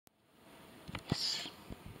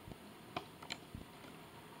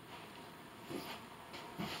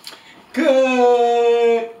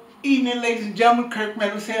Good evening, ladies and gentlemen. Kirk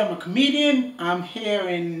Meadows here. I'm a comedian. I'm here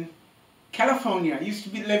in California. I used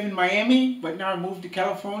to live in Miami, but now I moved to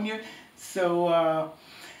California. So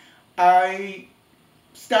I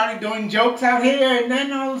started doing jokes out here, and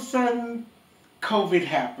then all of a sudden, COVID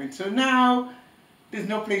happened. So now there's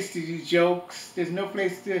no place to do jokes. There's no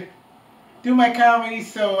place to do my comedy.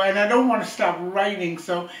 And I don't want to stop writing.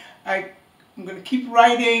 I'm going to keep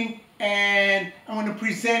writing, and I'm going to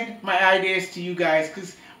present my ideas to you guys,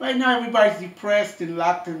 because right now everybody's depressed and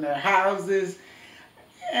locked in their houses.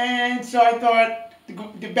 And so I thought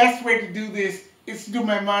the best way to do this is to do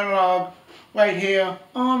my monologue right here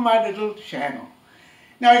on my little channel.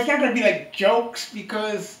 Now, it's not going to be like jokes,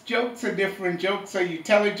 because jokes are different. Jokes are you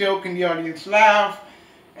tell a joke and the audience laugh,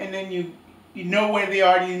 and then you know where the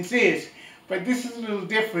audience is. But this is a little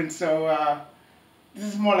different, so this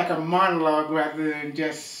is more like a monologue rather than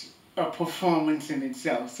just a performance in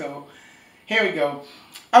itself. So here we go.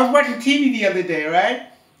 I was watching TV the other day, right?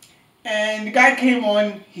 And the guy came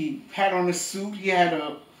on. He had on a suit. He had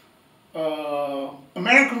an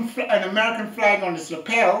American flag on his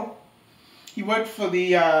lapel. He worked for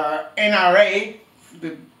the NRA,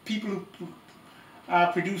 the people who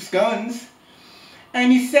produce guns.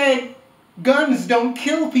 And he said, guns don't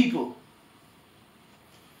kill people.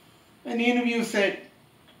 And the interviewer said,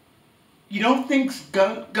 you don't think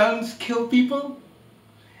guns kill people?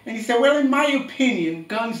 And he said, well, in my opinion,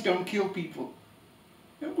 guns don't kill people.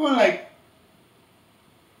 I'm going like,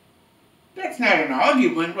 that's not an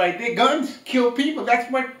argument right there. Guns kill people. That's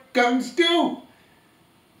what guns do.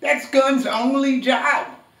 That's guns' only job.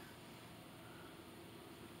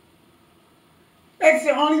 That's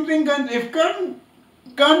the only thing guns. If gun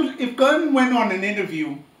went on an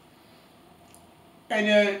interview,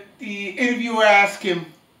 and the interviewer asked him,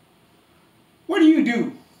 what do you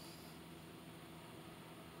do?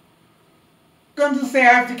 Guns will say,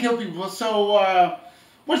 I have to kill people. So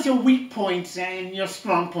what's your weak points and your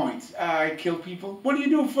strong points? I kill people. What do you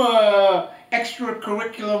do for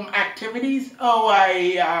extracurricular activities? Oh,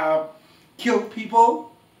 I kill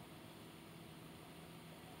people.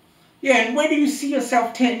 Yeah, and where do you see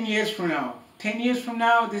yourself 10 years from now? 10 years from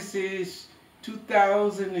now, this is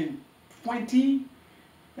 2020.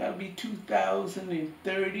 That'll be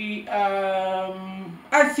 2030.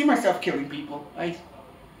 I see myself killing people. Okay.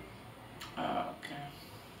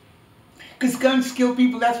 Because guns kill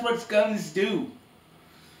people, that's what guns do.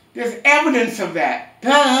 There's evidence of that.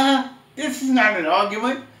 Duh! This is not an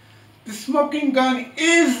argument. The smoking gun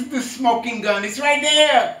is the smoking gun. It's right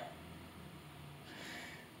there.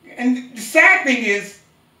 And the sad thing is,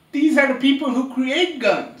 these are the people who create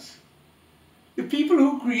guns. The people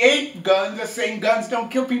who create guns are saying guns don't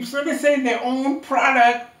kill people. So they're saying their own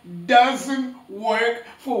product doesn't work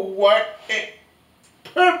for what its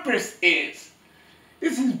purpose is.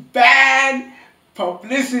 This is bad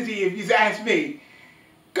publicity, if you ask me.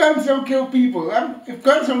 Guns don't kill people. If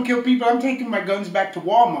guns don't kill people, I'm taking my guns back to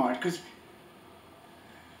Walmart, because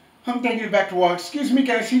I'm taking it back to Walmart. Excuse me,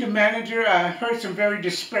 can I see the manager? I heard some very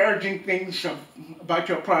disparaging things about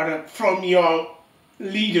your product from your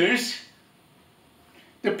leaders.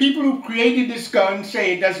 The people who created this gun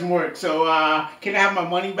say it doesn't work. So can I have my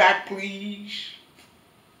money back, please?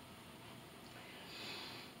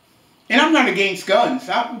 And I'm not against guns.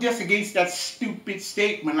 I'm just against that stupid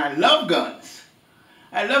statement. I love guns.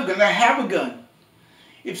 I love guns. I have a gun.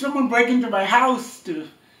 If someone breaks into my house to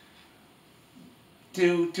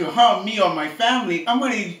harm me or my family, I'm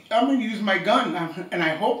gonna use my gun. And I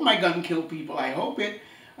hope my gun kill people. I hope it.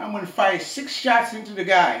 I'm gonna fire 6 shots into the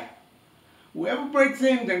guy. Whoever breaks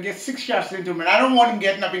in, gonna get 6 shots into him. And I don't want him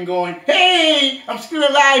getting up and going, hey, I'm still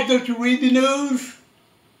alive, don't you read the news?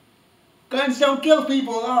 Guns don't kill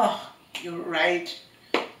people. Oh, you're right.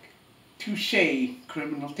 Touche,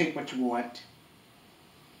 criminal. Take what you want.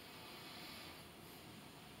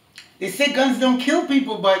 They say guns don't kill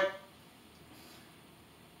people, but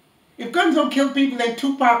if guns don't kill people, then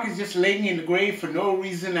Tupac is just laying in the grave for no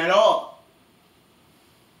reason at all.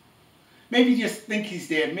 Maybe you just think he's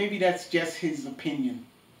dead. Maybe that's just his opinion.